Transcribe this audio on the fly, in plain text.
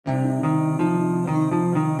Uh.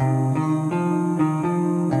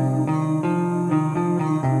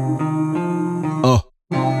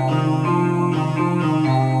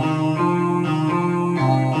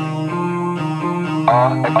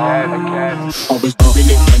 Always doing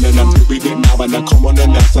it then and I'm doing it now, and I come on the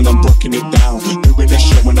left and I'm breaking it down. Doing the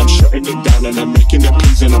show and I'm shutting it down, and I'm making the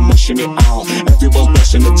peas and I'm mushing it out. Everyone's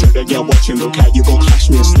busting until they get watching. Look how you gon' clash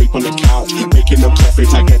me and sleep on the couch. Making the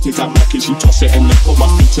profit, I get it at market, you toss it and then put my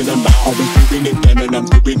feet in the mouth. Always doing it then and I'm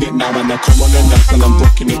doing it now, and I come on the left and I'm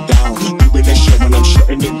breaking it down. Doing the show and I'm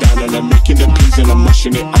shutting it down, and I'm making the peas and I'm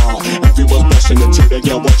mushing it out. Everyone's busting until they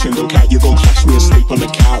get watching. Look how you gon' clash me and sleep on the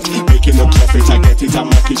couch. Making the profit, I get it at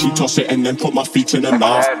market, you toss it and then put my feet in the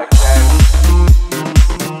mouth.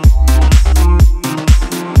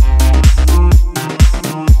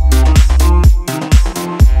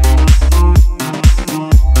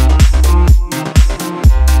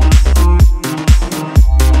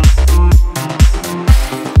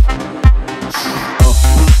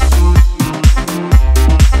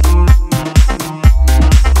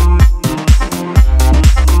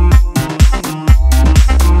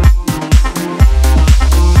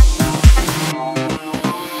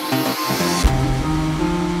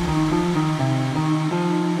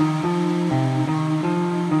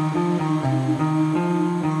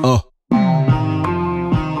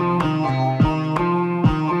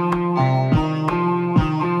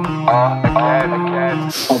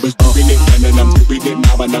 Always doing it then and I'm doing it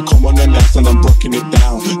now, and I come on the left and I'm breaking it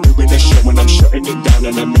down. Doing the show and I'm shutting it down,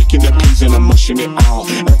 and I'm making the peas and I'm mushing it out.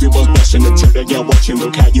 Everyone's busting until they get watching.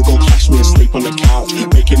 Look how you gon' clash me and sleep on the couch.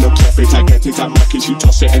 Making the profit, I get it at market, you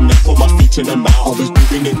toss it and then put my feet in the mouth. Always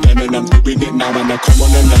doing it then and I'm doing it now, and I come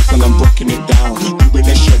on the left and I'm breaking it down. Doing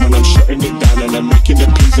the show and I'm shutting it down, and I'm making the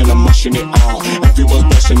peas and I'm mushing it out. Everyone's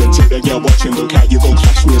busting until they get watching. Look how you gon'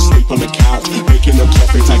 clash me and sleep on the couch. Making the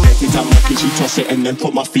profit, I get it at market, you toss it and then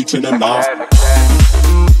put my feet in the mouth.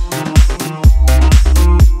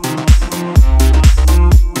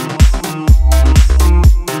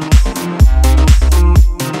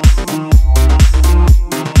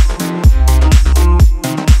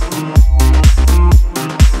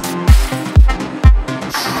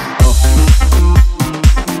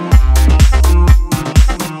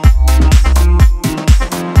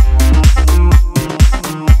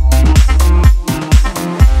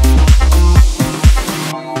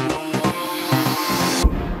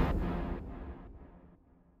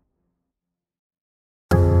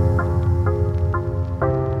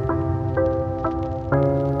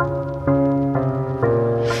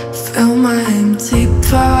 Fill my empty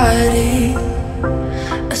body,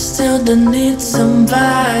 I still don't need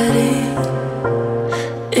somebody.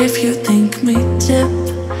 If you think me tip,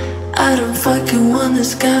 I don't fucking want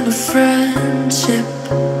this kind of friendship.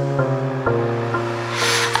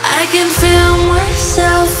 I can feel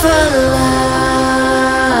myself alive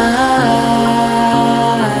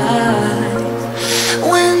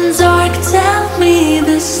when dark tell me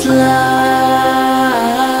this lie.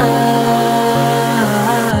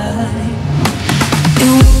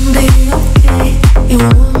 It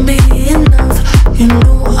won't be enough. You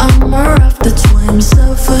know I'm rough, that's why I'm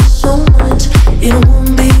suffer so much. It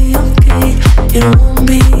won't be okay, it won't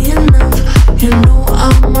be enough. You know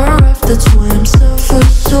I'm rough, that's why I'm suffer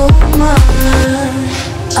so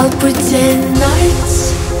much. I'll pretend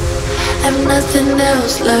nights have nothing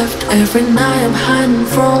else left. Every night I'm hiding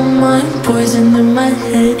from my poison in my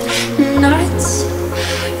head. Nights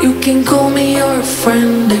you can call me your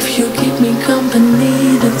friend if you keep me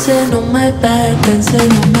company. That's it on my back, that's it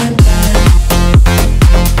on my back.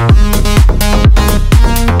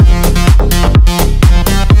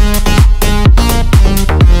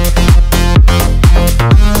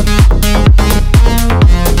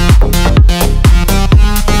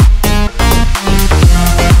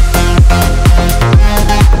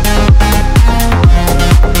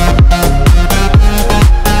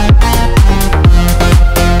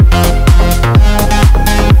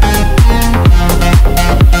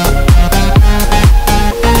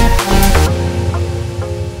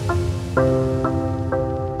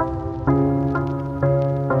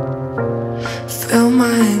 Fill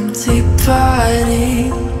my empty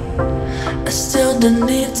body, I still don't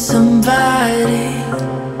need somebody.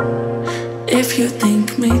 If you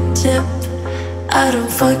think me tip, I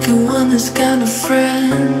don't fucking want this kind of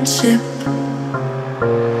friendship.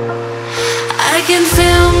 I can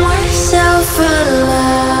feel myself alive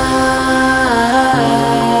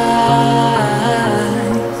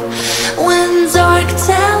when dark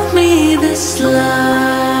tell me this lie.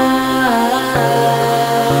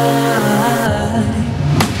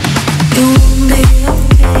 It won't be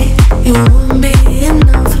okay, it won't be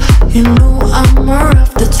enough. You know I'm a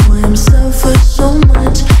rough, that's why I'm suffer so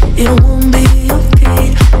much. It won't be okay,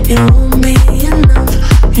 it won't be enough.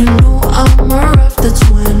 You know I'm a rough, that's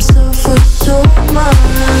why I'm suffer so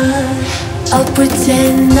much. I'll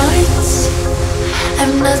pretend nights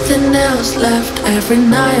have nothing else left. Every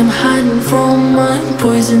night I'm hiding from my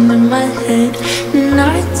poison in my head.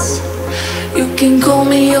 Nights, you can call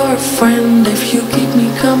me your friend if you keep me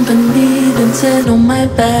company. Dancing on my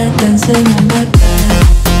bed, dancing on my bed.